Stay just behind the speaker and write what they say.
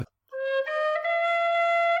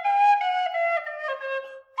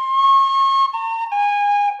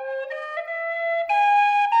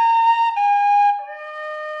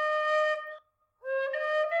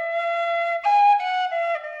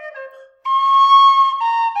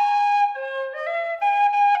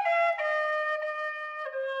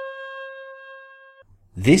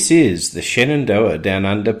This is the Shenandoah Down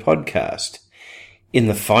Under podcast. In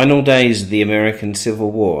the final days of the American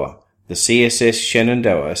Civil War, the CSS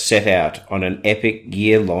Shenandoah set out on an epic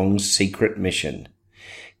year-long secret mission.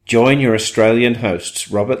 Join your Australian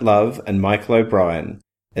hosts Robert Love and Michael O'Brien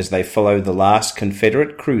as they follow the last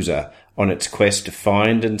Confederate cruiser on its quest to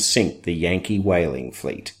find and sink the Yankee whaling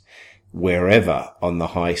fleet, wherever on the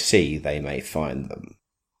high sea they may find them.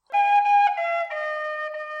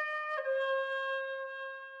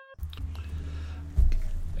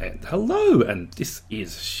 And hello, and this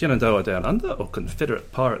is Shenandoah Down Under, or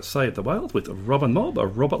Confederate Pirates Save the Whales, with Rob and Mob,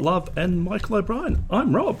 Robert Love and Michael O'Brien.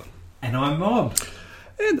 I'm Rob. And I'm Mob.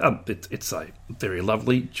 And it's a very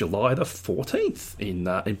lovely July the 14th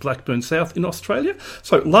in Blackburn South in Australia.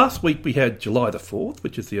 So last week we had July the 4th,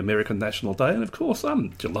 which is the American National Day, and of course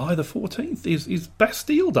July the 14th is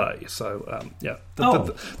Bastille Day. So,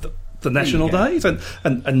 the national days,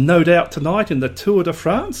 and no doubt tonight in the Tour de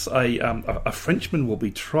France, a Frenchman will be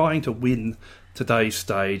trying to win today's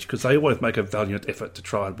stage, because they always make a valiant effort to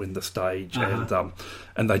try and win the stage,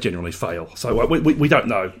 and they generally fail. So we don't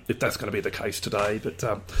know if that's going to be the case today, but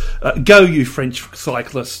go you French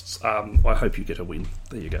cyclists! I hope you get a win.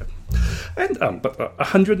 There you go. And but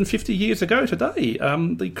 150 years ago today,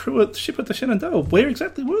 the crew of the ship of the Shenandoah, where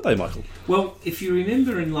exactly were they, Michael? Well, if you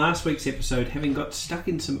remember in last week's episode, having got stuck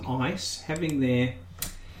in some ice, having their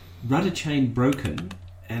rudder chain broken,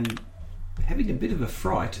 and having a bit of a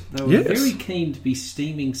fright, they were very keen to be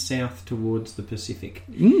steaming south towards the Pacific.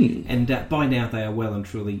 And by now they are well and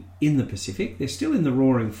truly in the Pacific. They're still in the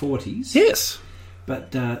roaring 40s. Yes.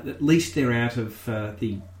 But at least they're out of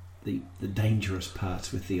the dangerous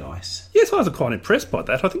parts with the ice. Yes, I was quite impressed by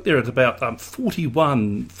that. I think they're at about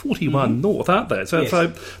 41 north, aren't they? So, yes. So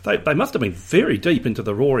they must have been very deep into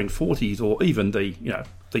the roaring 40s, or even the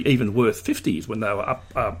even worse 50s when they were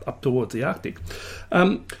up towards the Arctic.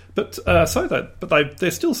 But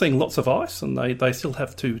they're still seeing lots of ice, and they still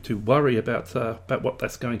have to worry about what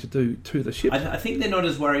that's going to do to the ship. I think they're not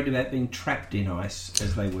as worried about being trapped in ice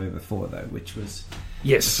as they were before, though, which was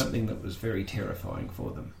something that was very terrifying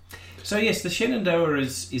for them. So yes, the Shenandoah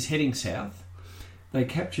is heading south. They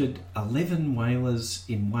captured 11 whalers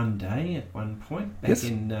in one day at one point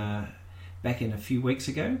back in a few weeks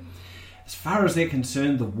ago. As far as they're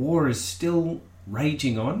concerned, the war is still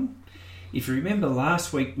raging on. If you remember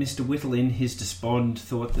last week, Mr. Whittle, in his despond,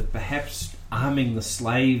 thought that perhaps arming the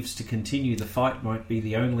slaves to continue the fight might be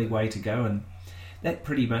the only way to go, and that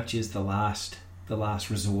pretty much is the last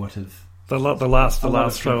resort of the last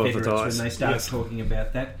throw of the dice. When they start talking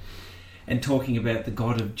about that, and talking about the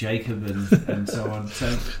God of Jacob and so on.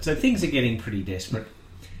 So things are getting pretty desperate.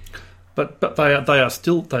 But they are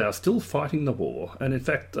still fighting the war, and in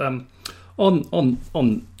fact, on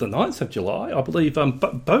the 9th of July, I believe,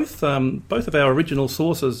 both of our original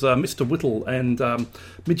sources, Mr. Whittle and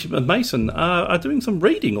Midshipman Mason, are doing some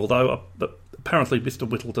reading. Although apparently Mr.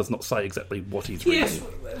 Whittle does not say exactly what he's reading. Yes,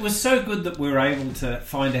 it was so good that we were able to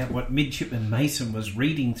find out what Midshipman Mason was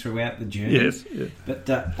reading throughout the journey. Yes. But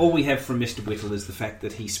all we have from Mr. Whittle is the fact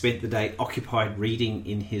that he spent the day occupied reading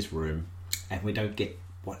in his room, and we don't get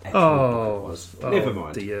what actual book it was. Never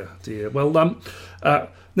mind. Dear. Well,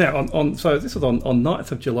 now so this is on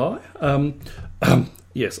 9th of July.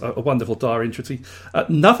 Yes, a wonderful diary entry.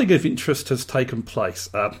 Nothing of interest has taken place,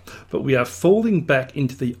 but we are falling back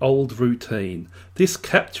into the old routine. This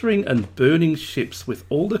capturing and burning ships, with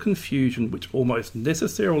all the confusion which almost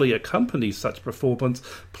necessarily accompanies such performance,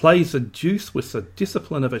 plays the deuce with the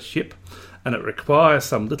discipline of a ship, and it requires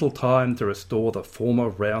some little time to restore the former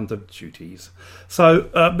round of duties. So,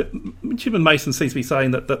 Midshipman Mason seems to be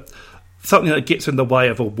saying that something that gets in the way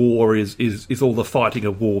of a war is all the fighting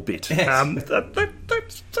a war bit. Yes.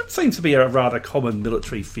 That seems to be a rather common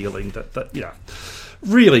military feeling that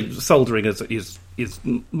really soldiering is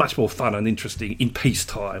much more fun and interesting in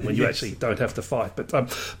peacetime when you actually don't have to fight. But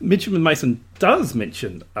Midshipman Mason does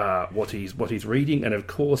mention what he's reading, and of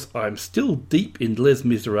course I'm still deep in Les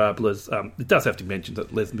Miserables. It does have to mention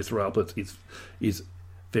that Les Miserables is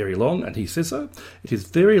very long, and he says so. It is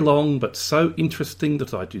very long, but so interesting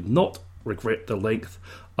that I do not regret the length.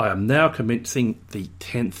 I am now commencing the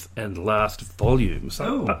 10th and last volume.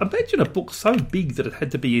 So imagine a book so big that it had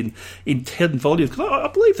to be in 10 volumes. Because I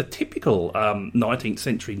believe the typical 19th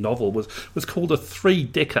century novel was called a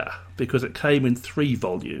three-decker, because it came in 3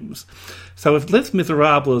 volumes. So if Les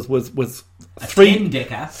Miserables was a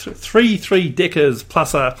 10-decker, three deckers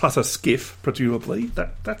plus a skiff, presumably,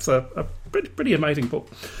 that's a pretty amazing book.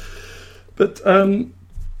 But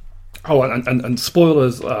Oh, and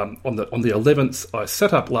spoilers, on the 11th, I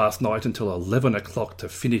sat up last night until 11 o'clock to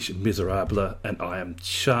finish Miserable, and I am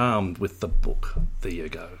charmed with the book. There you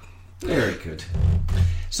go. Very good.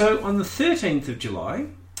 So, on the 13th of July,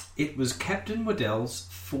 it was Captain Waddell's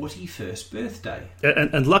 41st birthday.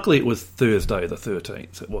 And luckily it was Thursday the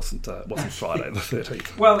 13th. It wasn't Friday the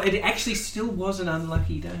 13th. Well, it actually still was an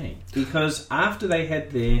unlucky day, because after they had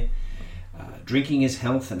their drinking his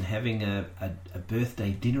health and having a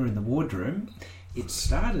birthday dinner in the wardroom, it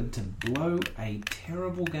started to blow a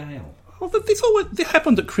terrible gale. Well, this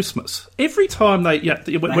happened at Christmas. Every time they have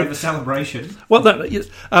a celebration. Well,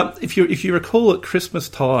 if you recall, at Christmas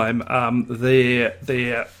time, their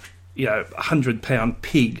 £100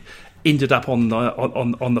 pig ended up on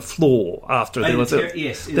the floor after there was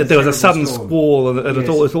a sudden squall, and yes.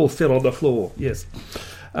 it all fell on the floor. Yes.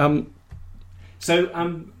 So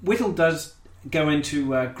Whittle does go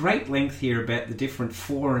into great length here about the different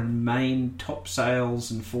fore and main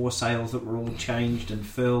topsails and foresails that were all changed and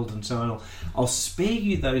furled and so on. I'll spare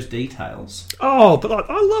you those details. Oh, but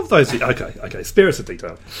I love those. Okay, spare us the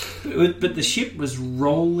detail. But the ship was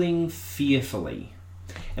rolling fearfully.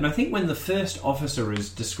 And I think when the first officer is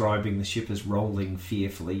describing the ship as rolling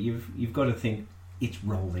fearfully, you've got to think it's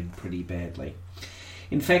rolling pretty badly.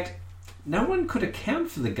 In fact, no one could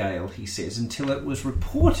account for the gale, he says, until it was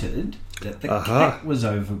reported that the cat was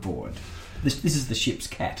overboard. This is the ship's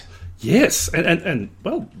cat. Yes, and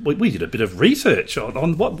well, we did a bit of research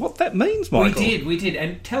on what that means, Michael. We did.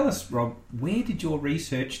 And tell us, Rob, where did your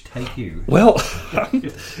research take you? Well,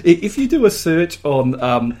 if you do a search on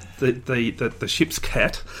the ship's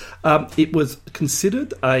cat, it was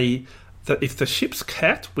considered that if the ship's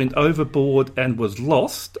cat went overboard and was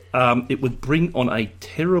lost, it would bring on a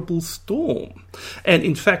terrible storm. And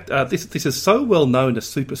in fact, this is so well known a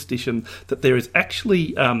superstition that there is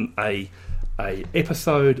actually a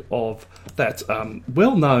episode of that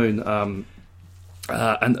well-known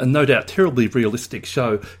and no doubt terribly realistic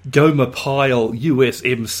show, Gomer Pyle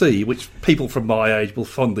USMC, which people from my age will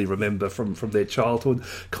fondly remember from their childhood,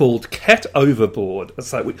 called Cat Overboard,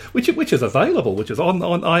 so which is available, which is on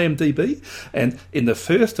IMDb, and in the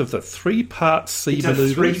first of the three-part sea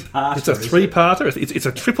manoeuvres. It's a three-parter. It's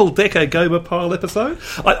a triple-decker Gomer Pyle episode.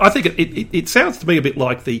 I think it sounds to me a bit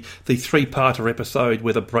like the three-parter episode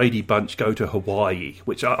where the Brady Bunch go to Hawaii,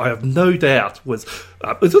 which I have no doubt was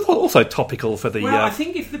also topical for the... Well, I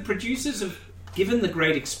think if the producers have given the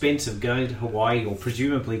great expense of going to Hawaii or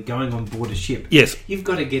presumably going on board a ship, yes, you've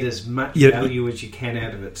got to get as much value as you can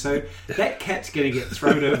out of it. So that cat's going to get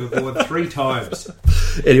thrown overboard 3 times.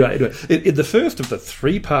 Anyway, in the first of the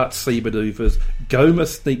 3-part sea manoeuvres, Gomer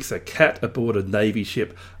sneaks a cat aboard a Navy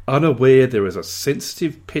ship, unaware there is a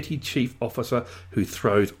sensitive petty chief officer who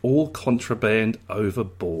throws all contraband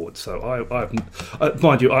overboard. So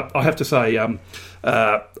mind you, I have to say...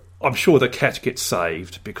 I'm sure the cat gets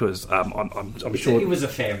saved because I'm sure it was a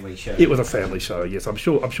family show. It was a family show. Yes, I'm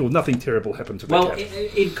sure nothing terrible happened to the cat. Well,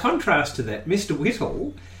 in contrast to that, Mr.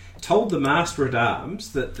 Whittle told the Master at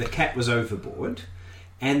Arms that the cat was overboard,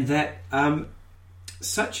 and that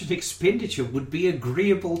such an expenditure would be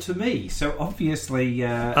agreeable to me. So obviously,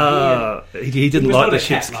 he didn't like the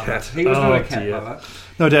ship's cat. He was not a cat lover.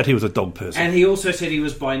 No doubt he was a dog person. And he also said he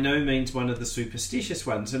was by no means one of the superstitious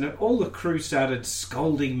ones. And all the crew started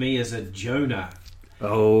scolding me as a Jonah.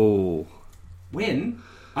 Oh. When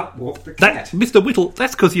up walked the cat. Mr. Whittle,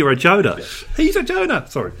 that's because you're a Jonah. He's a Jonah.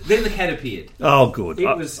 Sorry. Then the cat appeared. Oh, good.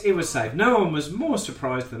 It was safe. No one was more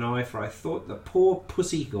surprised than I, for I thought the poor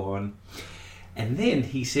pussy gone. And then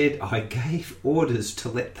he said, I gave orders to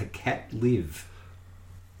let the cat live.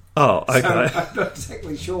 Oh, okay. So I'm not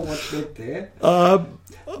exactly sure what's meant there.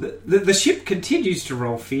 The ship continues to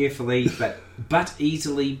roll fearfully, but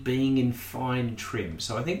easily, being in fine trim.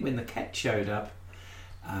 So I think when the cat showed up,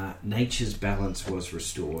 nature's balance was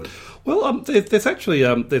restored. Well, there's actually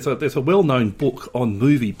there's a well-known book on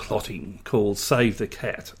movie plotting called Save the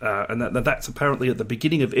Cat, and that's apparently at the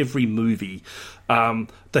beginning of every movie.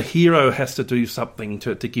 The hero has to do something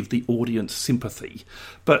to give the audience sympathy.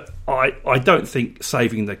 But I don't think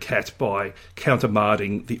saving the cat by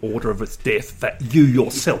countermanding the order of its death that you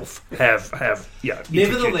yourself have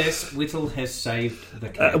Nevertheless, Whittle has saved the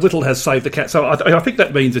cat. Whittle has saved the cat. So I think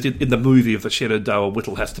that means that in the movie of the Shenandoah,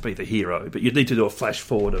 Whittle has to be the hero. But you need to do a flash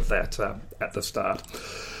forward of that at the start.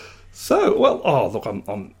 So, well, look,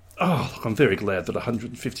 I'm very glad that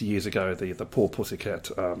 150 years ago the poor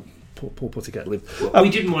pussycat lived. We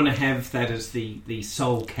didn't want to have that as the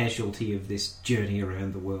sole casualty of this journey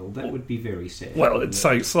around the world. That would be very sad. Well, it's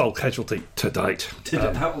a sole casualty to date.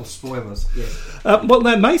 That will spoil us. Yes. Well,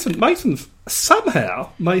 now Mason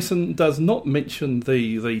does not mention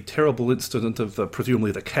the terrible incident of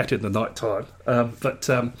presumably the cat in the night time. On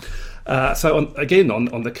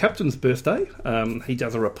the captain's birthday, he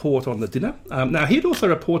does a report on the dinner. Now, he'd also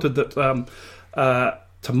reported that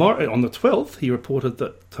tomorrow, on the 12th, he reported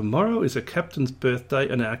that tomorrow is a captain's birthday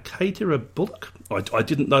and our caterer, Bullock. I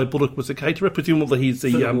didn't know Bullock was a caterer. Presumably he's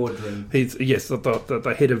the wardroom.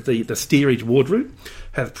 The head of the steerage wardroom,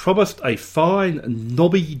 has promised a fine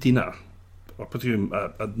knobby dinner. I presume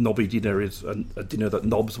a knobby dinner is a dinner that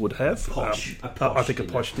knobs would have. A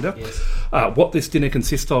posh dinner. Yes. What this dinner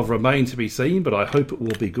consists of remains to be seen, but I hope it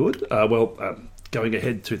will be good. Going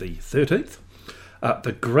ahead to the 13th.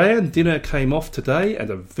 The grand dinner came off today,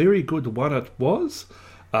 and a very good one it was,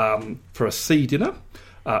 for a sea dinner.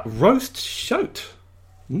 Roast shoat.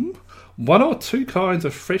 1 or 2 kinds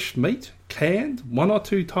of fresh meat, canned, 1 or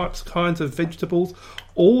 2 kinds of vegetables,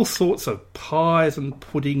 all sorts of pies and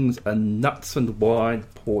puddings and nuts and wine,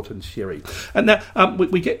 port and sherry. And now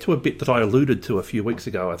we get to a bit that I alluded to a few weeks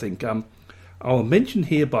ago, I think. I'll mention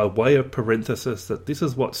here by way of parenthesis that this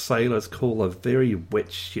is what sailors call a very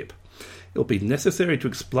wet ship. It'll be necessary to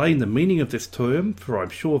explain the meaning of this term, for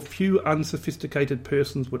I'm sure few unsophisticated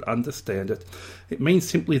persons would understand it. It means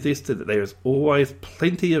simply this, that there is always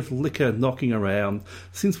plenty of liquor knocking around.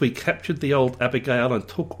 Since we captured the old Abigail and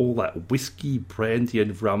took all that whiskey, brandy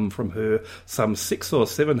and rum from her, some 600 or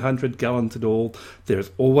 700 gallons in all, there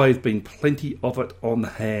has always been plenty of it on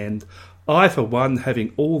hand. I, for one,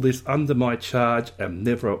 having all this under my charge, am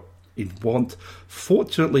never in want.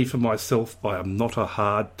 Fortunately for myself, I am not a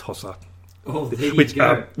hard tosser. Oh, there you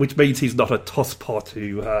go. Which means he's not a tosspot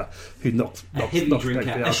who knocks a heavy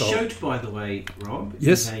drinker. A shoat, by the way, Rob,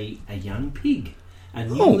 is a young pig, a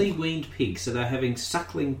newly weaned pig. So they're having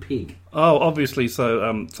suckling pig. Oh, obviously.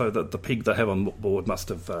 So the pig they have on board must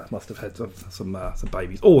have had some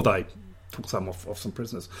babies, or they took some off some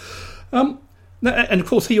prisoners. And of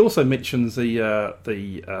course, he also mentions the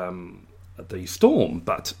storm,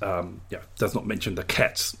 but does not mention the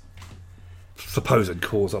cat's supposed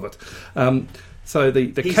cause of it.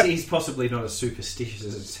 He's possibly not as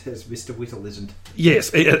superstitious as Mr. Whittle isn't.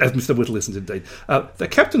 Yes, as Mr. Whittle isn't indeed. The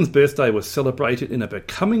captain's birthday was celebrated in a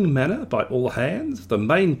becoming manner by all hands. The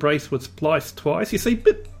main brace was spliced twice. You see,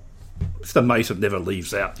 but Mr. Mason never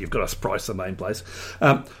leaves out. You've got to splice the main brace.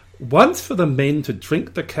 Once for the men to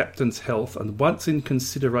drink the captain's health, and once in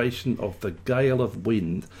consideration of the gale of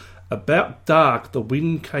wind. About dark, the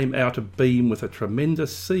wind came out abeam with a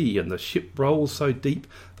tremendous sea, and the ship rolled so deep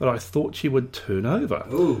that I thought she would turn over.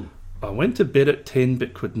 Ooh. I went to bed at 10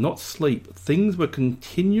 but could not sleep. Things were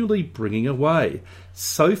continually bringing away.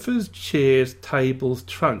 Sofas, chairs, tables,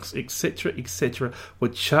 trunks, etc., etc., were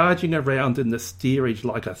charging around in the steerage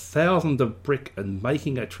like 1,000 of brick and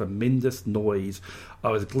making a tremendous noise. I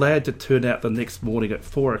was glad to turn out the next morning at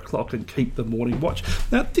 4 o'clock and keep the morning watch.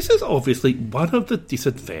 Now, this is obviously one of the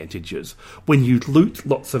disadvantages when you loot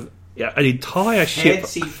lots of an entire ship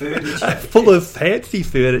full of fancy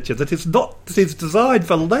furniture that is designed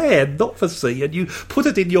for land, not for sea, and you put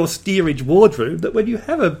it in your steerage wardroom. That when you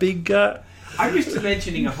have a big, I'm just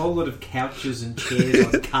imagining a whole lot of couches and chairs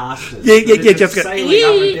on casters. Just sailing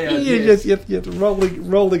up and down. Yes,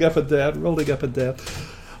 rolling up and down.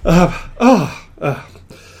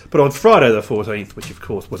 But on Friday the 14th, which of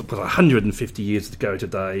course was 150 years ago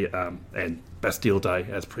today, and Bastille Day,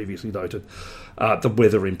 as previously noted, the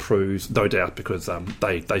weather improves, no doubt, because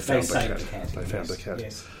they found the cat. They found the cat.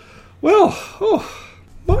 Yes. Well,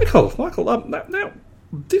 Michael, now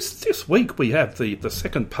this week we have the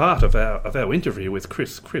second part of our interview with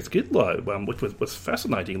Chris Gidlow, which was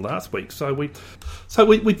fascinating last week. So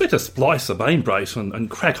we'd better splice the main brace and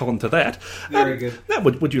crack on to that. Very good. Now,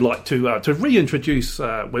 would you like to reintroduce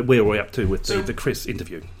where we're up to with the Chris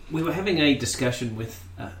interview? We were having a discussion with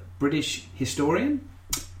British historian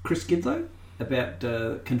Chris Gidlow about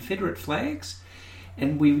Confederate flags.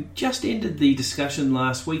 And we just ended the discussion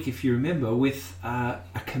last week, if you remember, with a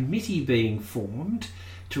committee being formed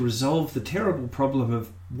to resolve the terrible problem of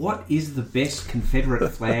what is the best Confederate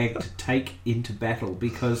flag to take into battle,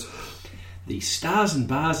 because the Stars and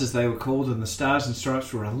Bars, as they were called, and the Stars and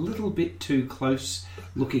Stripes were a little bit too close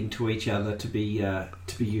looking to each other to be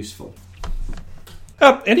useful.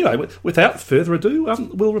 Anyway, without further ado,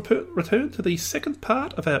 we'll return to the second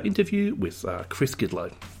part of our interview with Chris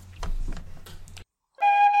Gidlow.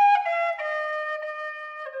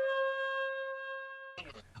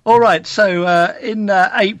 All right, so in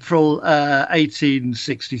April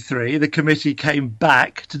 1863, the committee came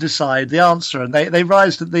back to decide the answer, and they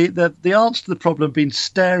realised that the answer to the problem had been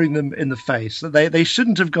staring them in the face. That they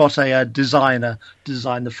shouldn't have got a designer to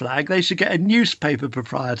design the flag. They should get a newspaper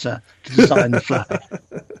proprietor to design the flag.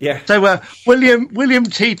 Yeah. So William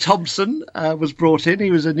T. Thompson was brought in. He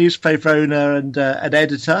was a newspaper owner and an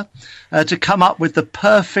editor to come up with the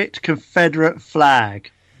perfect Confederate flag,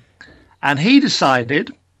 and he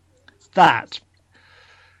decided that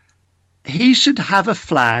he should have a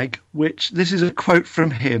flag which, this is a quote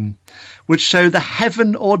from him, would show the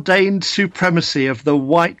heaven-ordained supremacy of the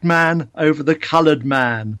white man over the coloured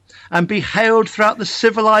man and be hailed throughout the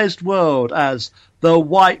civilised world as the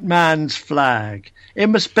white man's flag. It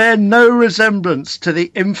must bear no resemblance to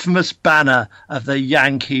the infamous banner of the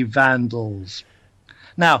Yankee Vandals.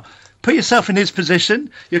 Now, put yourself in his position.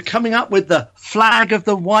 You're coming up with the flag of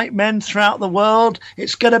the white men throughout the world.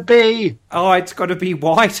 It's going to be... Oh, it's got to be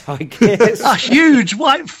white, I guess. A huge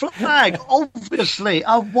white flag. Obviously,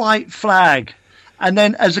 a white flag. And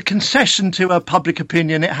then as a concession to public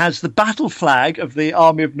opinion, it has the battle flag of the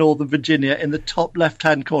Army of Northern Virginia in the top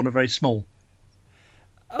left-hand corner, very small.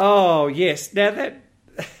 Oh, yes. Now that...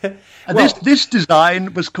 This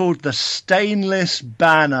design was called the Stainless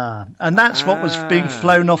Banner, and that's what was being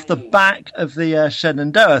flown off the back of the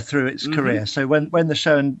Shenandoah through its career. So when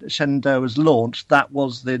the Shenandoah was launched, that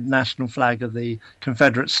was the national flag of the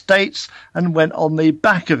Confederate States and went on the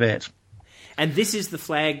back of it. And this is the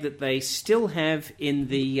flag that they still have in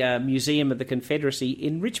the Museum of the Confederacy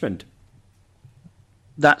in Richmond.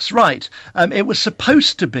 That's right. It was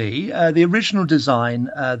supposed to be, the original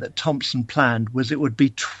design that Thompson planned was it would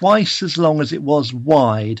be twice as long as it was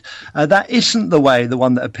wide. That isn't the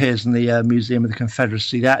one that appears in the Museum of the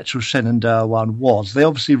Confederacy. The actual Shenandoah one was. They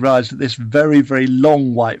obviously realised that this very, very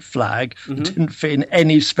long white flag didn't fit in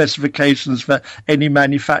any specifications for any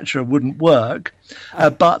manufacturer, wouldn't work.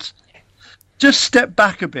 But just step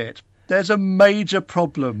back a bit. There's a major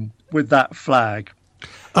problem with that flag.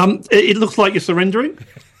 It looks like you're surrendering.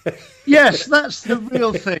 Yes, that's the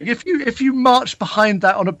real thing. If you march behind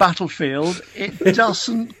that on a battlefield, it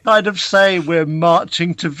doesn't kind of say we're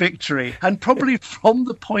marching to victory. And probably from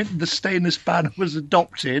the point the Stainless Banner was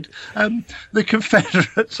adopted, the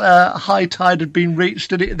Confederates' high tide had been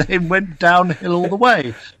reached and it then went downhill all the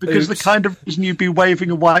way. Because the kind of reason you'd be waving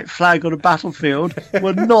a white flag on a battlefield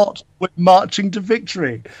were not we're marching to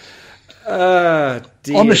victory. Dear,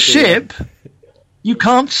 on a ship... You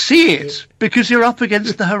can't see it because you're up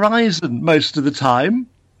against the horizon most of the time.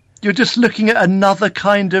 You're just looking at another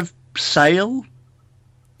kind of sail.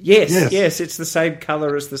 Yes, it's the same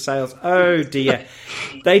colour as the sails. Oh, dear.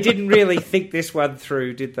 They didn't really think this one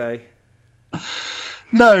through, did they?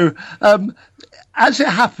 No. As it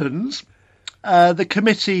happens, the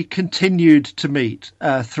committee continued to meet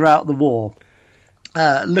throughout the war,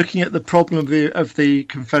 looking at the problem of the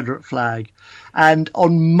Confederate flag. And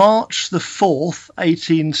on March the 4th,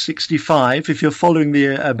 1865, if you're following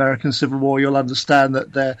the American Civil War, you'll understand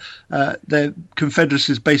that the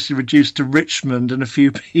Confederacy is basically reduced to Richmond and a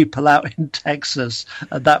few people out in Texas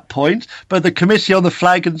at that point. But the Committee on the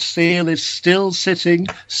Flag and Seal is still sitting,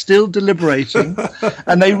 still deliberating.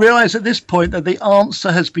 And they realise at this point that the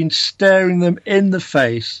answer has been staring them in the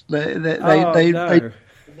face.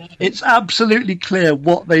 It's absolutely clear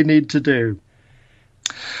what they need to do.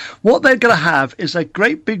 What they're going to have is a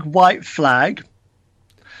great big white flag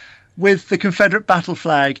with the Confederate battle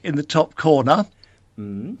flag in the top corner,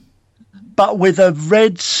 but with a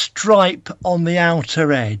red stripe on the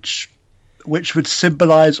outer edge, which would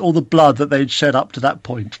symbolise all the blood that they'd shed up to that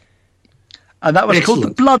point. And that was called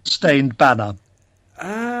the Bloodstained Banner.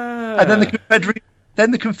 And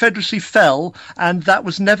then the Confederacy fell, and that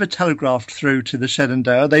was never telegraphed through to the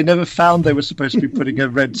Shenandoah. They never found they were supposed to be putting a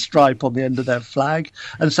red stripe on the end of their flag,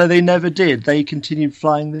 and so they never did. They continued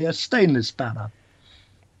flying the Stainless Banner.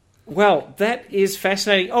 Well, that is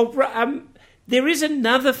fascinating. Oh, there is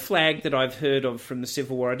another flag that I've heard of from the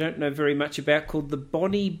Civil War I don't know very much about called the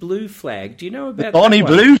Bonnie Blue flag. Do you know about that? Bonnie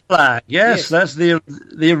Blue flag, yes. That's the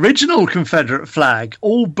original Confederate flag,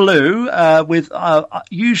 all blue with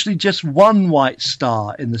usually just one white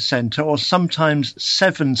star in the centre or sometimes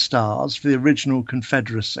 7 stars for the original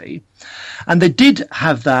Confederacy. And they did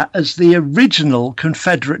have that as the original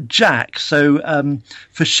Confederate Jack. So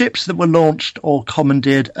for ships that were launched or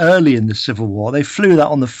commandeered early in the Civil War, they flew that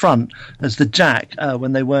on the front as the Jack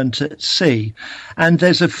when they weren't at sea. And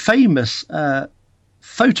there's a famous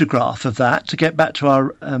photograph of that to get back to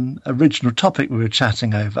our original topic we were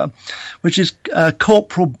chatting over, which is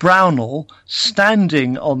Corporal Brownell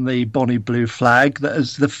standing on the Bonnie Blue flag that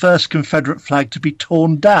is the first Confederate flag to be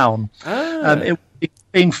torn down. It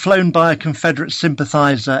being flown by a Confederate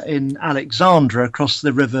sympathizer in Alexandria across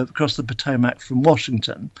the river, across the Potomac from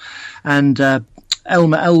Washington. And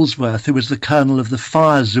Elmer Ellsworth, who was the colonel of the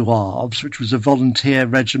Fire Zouaves, which was a volunteer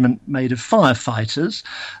regiment made of firefighters,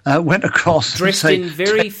 went across... Dressed in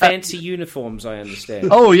very fancy uniforms, I understand.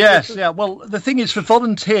 Oh, yes. Yeah. Well, the thing is, for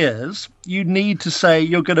volunteers, you need to say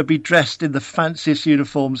you're going to be dressed in the fanciest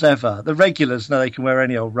uniforms ever. The regulars know they can wear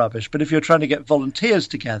any old rubbish, but if you're trying to get volunteers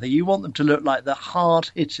together, you want them to look like the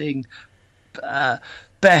hard-hitting,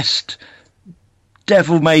 best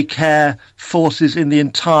devil-may-care forces in the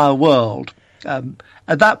entire world.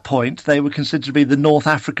 At that point, they were considered to be the North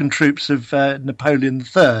African troops of Napoleon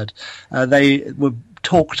III. They were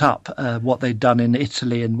talked up what they'd done in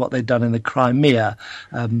Italy and what they'd done in the Crimea.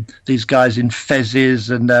 These guys in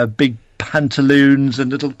fezzes and big pantaloons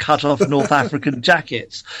and little cut-off North African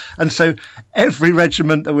jackets. And so every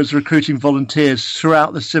regiment that was recruiting volunteers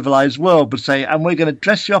throughout the civilized world would say, and we're going to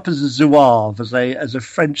dress you up as a Zouave, as a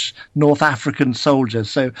French North African soldier.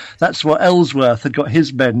 So that's what Ellsworth had got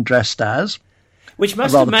his men dressed as. Which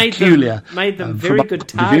must have made them very good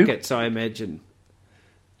targets, I imagine.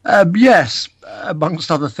 Yes,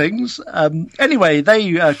 amongst other things. Anyway,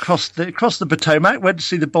 they crossed the Potomac, went to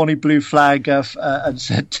see the Bonnie Blue flag and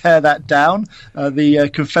said, tear that down.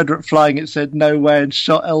 The Confederate flying it said, no way, and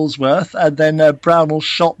shot Ellsworth. And then Brownell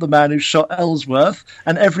shot the man who shot Ellsworth,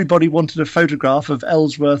 and everybody wanted a photograph of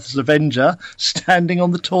Ellsworth's Avenger standing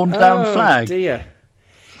on the torn-down flag. Oh, dear.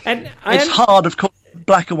 And it's hard, of course,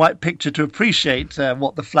 black and white picture to appreciate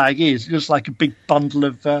what the flag is. It's just like a big bundle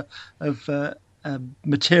of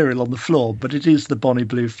material on the floor, but it is the Bonnie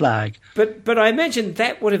Blue flag. But I imagine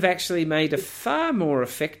that would have actually made a far more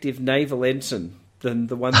effective naval ensign than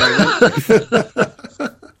the one they went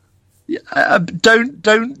with.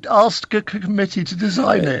 Don't ask a committee to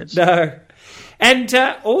design it. No. And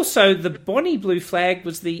also, the Bonnie Blue flag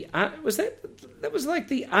was was like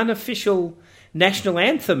the unofficial national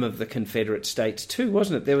anthem of the Confederate States too,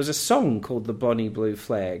 wasn't it? There was a song called the Bonnie Blue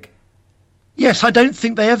Flag. Yes, I don't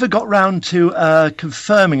think they ever got round to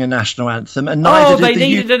confirming a national anthem, and neither did they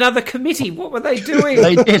needed another committee. What were they doing?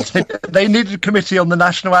 They did. They needed a committee on the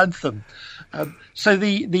national anthem. So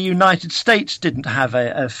the United States didn't have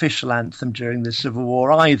an official anthem during the Civil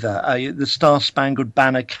War either. The Star-Spangled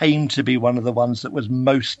Banner came to be one of the ones that was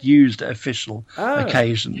most used at official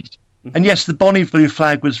occasions. And yes, the Bonnie Blue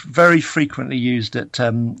flag was very frequently used at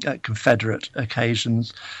Confederate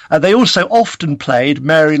occasions. They also often played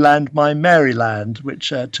Maryland, My Maryland, which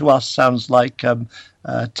to us sounds like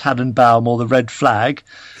Tannenbaum or the Red Flag.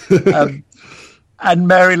 And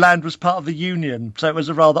Maryland was part of the Union, so it was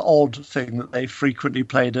a rather odd thing that they frequently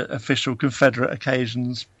played at official Confederate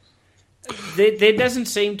occasions. There doesn't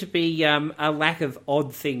seem to be a lack of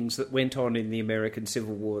odd things that went on in the American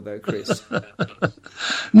Civil War, though, Chris.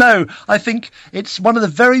 No, I think it's one of the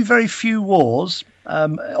very, very few wars,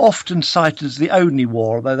 often cited as the only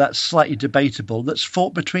war, although that's slightly debatable, that's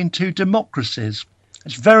fought between two democracies.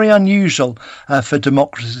 It's very unusual for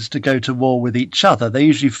democracies to go to war with each other. They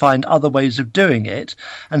usually find other ways of doing it.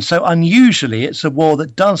 And so unusually, it's a war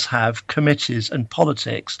that does have committees and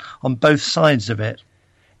politics on both sides of it.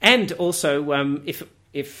 And also,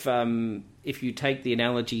 if you take the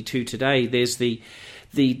analogy to today, there's the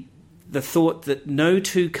thought that no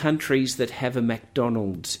two countries that have a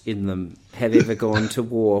McDonald's in them have ever gone to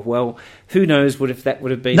war. Well, who knows if that would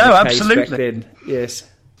have been the case back then. Yes.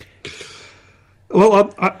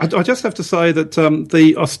 Well, I just have to say that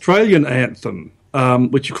the Australian anthem,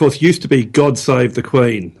 which of course used to be God Save the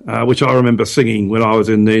Queen, which I remember singing when I was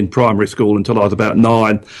in primary school until I was about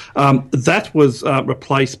 9, that was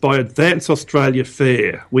replaced by Advance Australia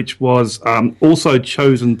Fair, which was also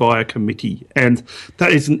chosen by a committee. And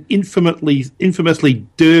that is an infamously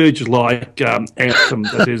dirge-like anthem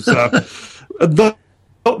that is...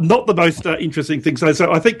 Not the most interesting thing.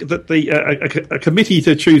 So I think that a committee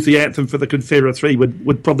to choose the anthem for the Confederacy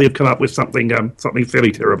would probably have come up with something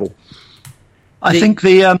fairly terrible. I think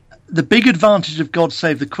the big advantage of God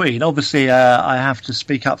Save the Queen, obviously I have to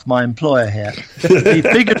speak up for my employer here. The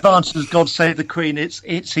big advantage of God Save the Queen,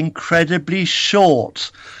 it's incredibly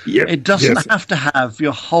short. Yep, it doesn't have to have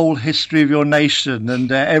your whole history of your nation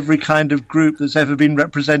and every kind of group that's ever been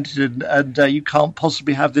represented, and you can't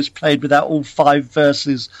possibly have this played without all 5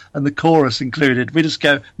 verses and the chorus included. We just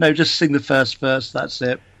go, no, just sing the first verse, that's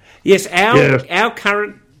it. Yes, our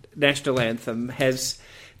current national anthem has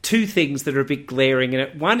two things that are a bit glaring in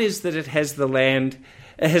it. One is that it has the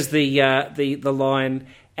line,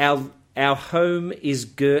 our home is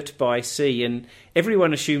girt by sea, and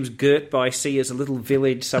everyone assumes girt by sea is a little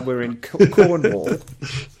village somewhere in Cornwall.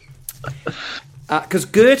 Because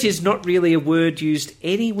girt is not really a word used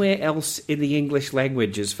anywhere else in the English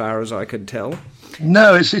language, as far as I can tell.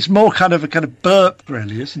 No, it's more kind of a burp,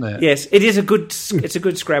 really, isn't it? Yes, it is a good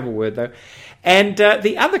Scrabble word, though. And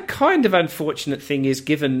the other kind of unfortunate thing is,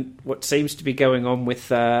 given what seems to be going on with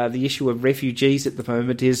the issue of refugees at the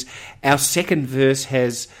moment, is our second verse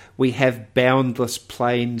has, we have boundless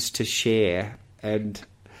plains to share, and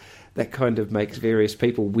that kind of makes various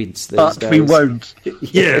people wince these days. But we won't.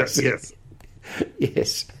 Yes.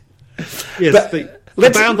 Yes. But the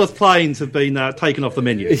boundless plains have been taken off the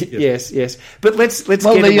menu. Yes. But let's get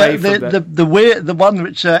away from that. The one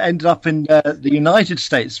which ended up in the United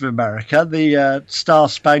States of America, the Star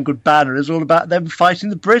Spangled Banner, is all about them fighting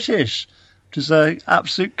the British, which is an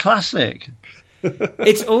absolute classic.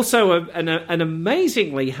 It's also an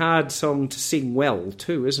amazingly hard song to sing well,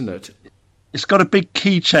 too, isn't it? It's got a big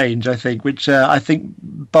key change, I think, which I think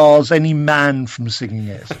bars any man from singing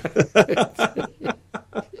it.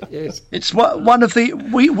 Yes. It's one of the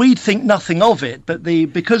we think nothing of it, but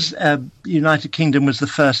because the United Kingdom was the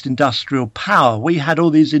first industrial power, we had all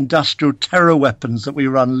these industrial terror weapons that we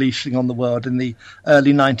were unleashing on the world in the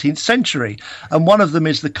early 19th century, and one of them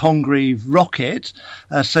is the Congreve rocket.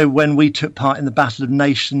 So when we took part in the Battle of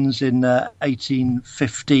Nations in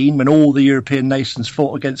 1815, when all the European nations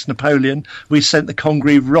fought against Napoleon, we sent the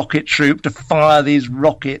Congreve rocket troop to fire these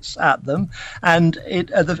rockets at them, and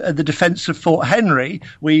at the defence of Fort Henry,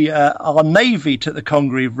 our Navy took the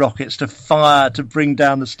Congreve rockets to fire to bring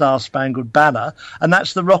down the Star Spangled Banner, and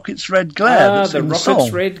that's the rocket's red glare. The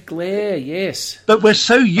rocket's red glare, yes. But we're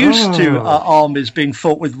so used to our armies being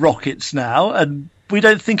fought with rockets now, and we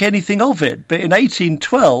don't think anything of it. But in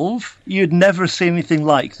 1812, you'd never see anything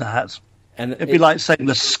like that. And it'd be like saying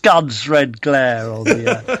the Scud's red glare or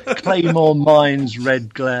the Claymore Mines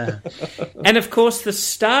red glare. And of course, the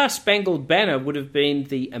Star Spangled Banner would have been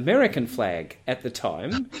the American flag at the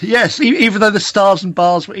time. Yes, even though the stars and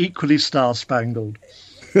bars were equally star spangled.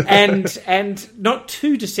 and not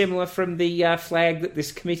too dissimilar from the flag that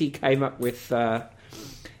this committee came up with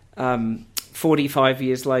 45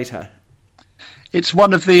 years later. It's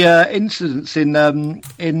one of the incidents in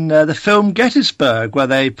the film Gettysburg, where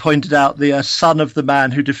they pointed out the son of the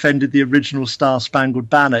man who defended the original Star Spangled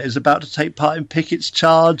Banner is about to take part in Pickett's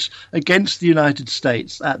charge against the United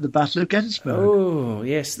States at the Battle of Gettysburg. Oh,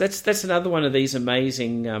 yes, that's another one of these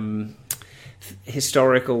amazing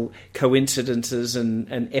historical coincidences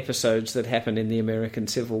and episodes that happen in the American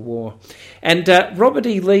Civil War. And Robert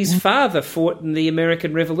E. Lee's father fought in the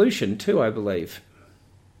American Revolution too, I believe.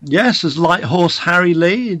 Yes, as Light Horse Harry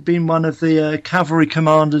Lee. He'd been one of the cavalry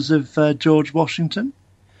commanders of George Washington.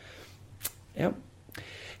 Yep.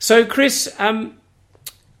 So, Chris,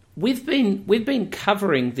 we've been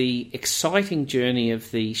covering the exciting journey of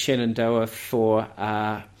the Shenandoah for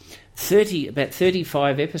about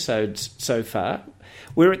 35 episodes so far.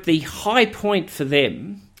 We're at the high point for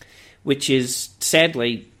them, which is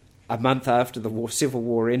sadly a month after the Civil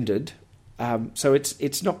War ended. So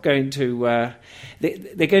it's not going to...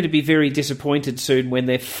 they're going to be very disappointed soon when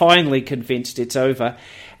they're finally convinced it's over.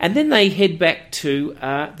 And then they head back to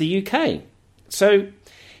the UK. So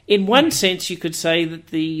in one sense, you could say that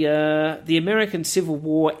the American Civil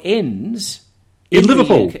War ends... In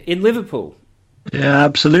Liverpool. In Liverpool. Yeah,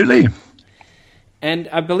 absolutely. And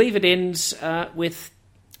I believe it ends with...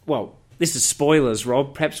 Well, this is spoilers,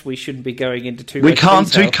 Rob. Perhaps we shouldn't be going into too much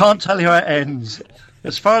detail. We can't tell you how it ends.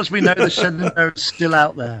 As far as we know, the Shenandoah is still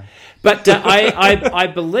out there. But I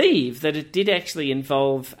believe that it did actually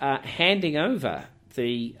involve handing over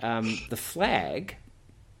the flag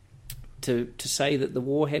to say that the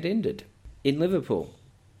war had ended in Liverpool.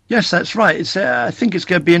 Yes, that's right. It's I think it's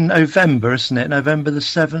going to be in November, isn't it? November the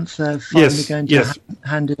 7th. They're finally going to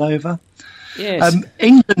hand it over. Yes.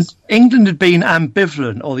 England had been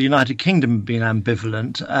ambivalent, or the United Kingdom had been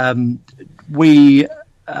ambivalent. We,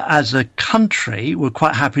 as a country, were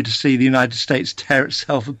quite happy to see the United States tear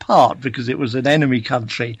itself apart because it was an enemy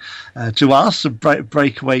country to us, of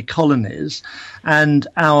breakaway colonies, and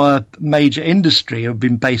our major industry had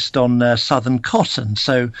been based on southern cotton.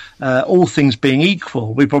 So all things being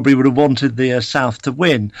equal, we probably would have wanted the South to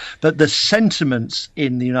win. But the sentiments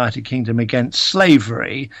in the United Kingdom against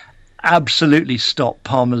slavery absolutely stop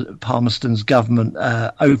Palmerston's government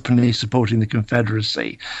openly supporting the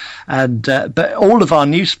Confederacy. And but all of our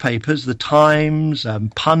newspapers, the Times,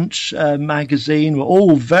 Punch magazine, were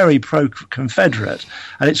all very pro-Confederate.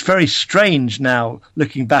 And it's very strange now,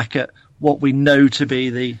 looking back at what we know to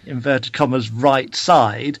be the inverted commas right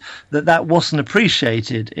side, that wasn't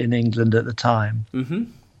appreciated in England at the time. Mm-hmm.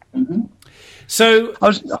 Mm-hmm. So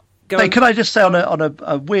could I just say on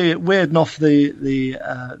a weird and off the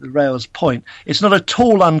rails point, it's not at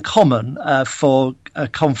all uncommon for a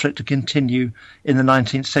conflict to continue in the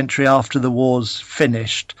 19th century after the war's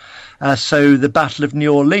finished. So the Battle of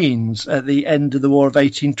New Orleans at the end of the War of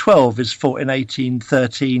 1812 is fought in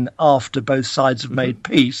 1813 after both sides have made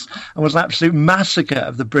peace, and was an absolute massacre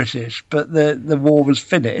of the British, but the war was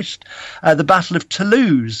finished. The Battle of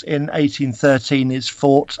Toulouse in 1813 is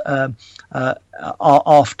fought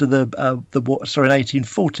after the war. Sorry, in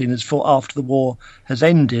 1814 is fought after the war has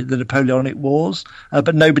ended, the Napoleonic Wars,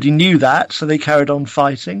 but nobody knew that, so they carried on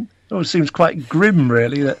fighting. It seems quite grim,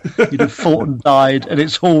 really, that you'd have fought and died and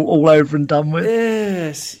it's all over and done with.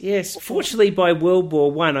 Yes. Fortunately, by World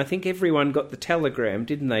War I think everyone got the telegram,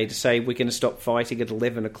 didn't they, to say we're going to stop fighting at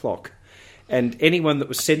 11 o'clock. And anyone that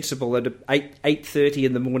was sensible at 8:30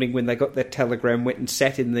 in the morning when they got that telegram went and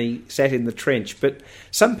sat in the trench. But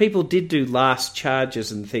some people did do last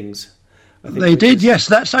charges and things. They did, yes.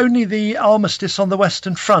 That's only the armistice on the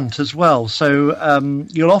Western Front as well. So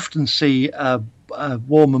you'll often see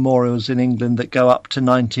war memorials in England that go up to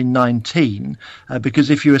 1919, because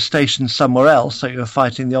if you were stationed somewhere else, so you were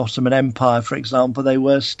fighting the Ottoman Empire, for example, they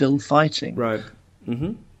were still fighting. Right.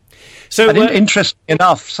 Mm-hmm. So, interesting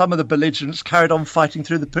enough, some of the belligerents carried on fighting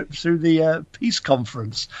through the peace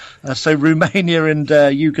conference. So Romania and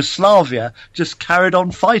Yugoslavia just carried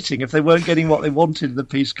on fighting. If they weren't getting what they wanted in the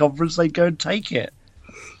peace conference, they'd go and take it.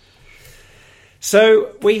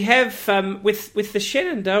 So we have with the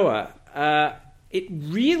Shenandoah. It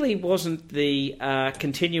really wasn't the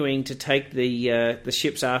continuing to take the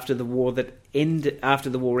ships after the war ended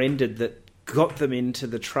that got them into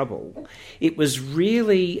the trouble. It was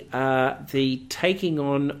really the taking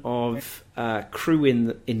on of crew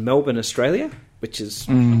in Melbourne, Australia, which is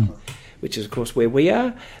of course where we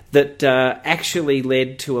are, that actually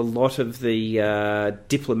led to a lot of the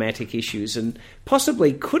diplomatic issues and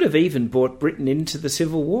possibly could have even brought Britain into the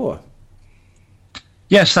Civil War.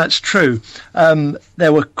 Yes, that's true.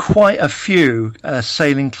 There were quite a few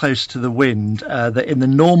sailing close to the wind that in the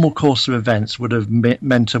normal course of events would have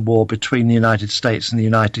meant a war between the United States and the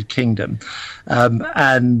United Kingdom.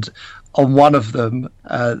 And on one of them,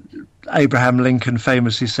 Abraham Lincoln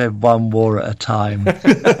famously said, "One war at a time."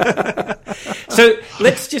 So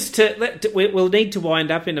let's just we'll need to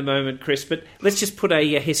wind up in a moment, Chris, but let's just put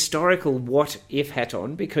a historical what-if hat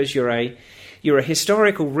on, because you're a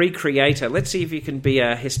historical recreator. Let's see if you can be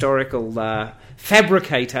a historical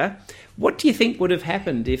fabricator. What do you think would have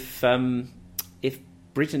happened if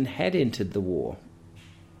Britain had entered the war?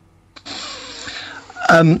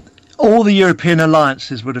 All the European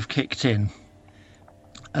alliances would have kicked in.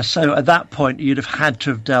 So at that point, you'd have had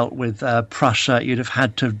to have dealt with Prussia. You'd have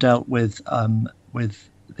had to have dealt with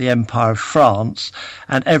the Empire of France,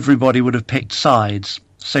 and everybody would have picked sides.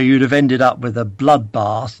 So you'd have ended up with a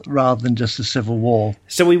bloodbath rather than just a civil war.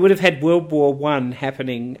 So we would have had World War I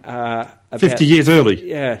happening 50 years early.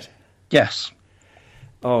 Yeah. Yes.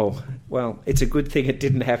 Oh, well, it's a good thing it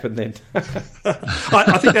didn't happen then.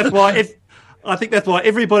 I think that's why. I think that's why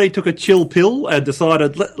everybody took a chill pill and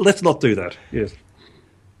decided let's not do that. Yes.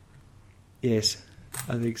 Yes,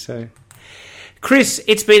 I think so. Chris,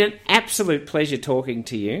 it's been an absolute pleasure talking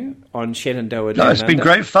to you on Shenandoah Down Under. It's been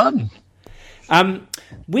great fun.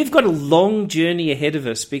 We've got a long journey ahead of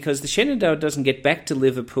us because the Shenandoah doesn't get back to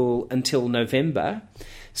Liverpool until November.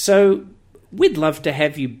 So we'd love to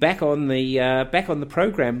have you back on the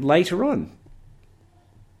program later on.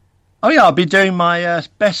 Oh yeah, I'll be doing my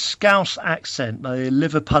best Scouse accent, my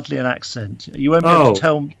Liverpudlian accent. You won't be able to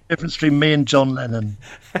tell the difference between me and John Lennon.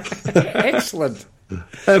 Excellent.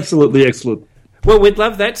 Absolutely excellent. Well, we'd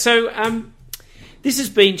love that. So this has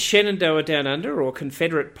been Shenandoah Down Under, or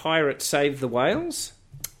Confederate Pirates Save the Whales.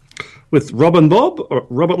 With Rob and Bob, or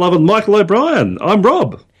Robert Love and Michael O'Brien. I'm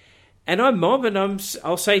Rob. And I'm Mob, and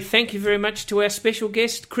I'll say thank you very much to our special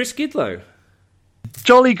guest, Chris Gidlow.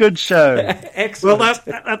 Jolly good show. Excellent. Well,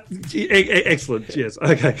 excellent. Yes.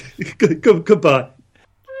 Okay. Goodbye.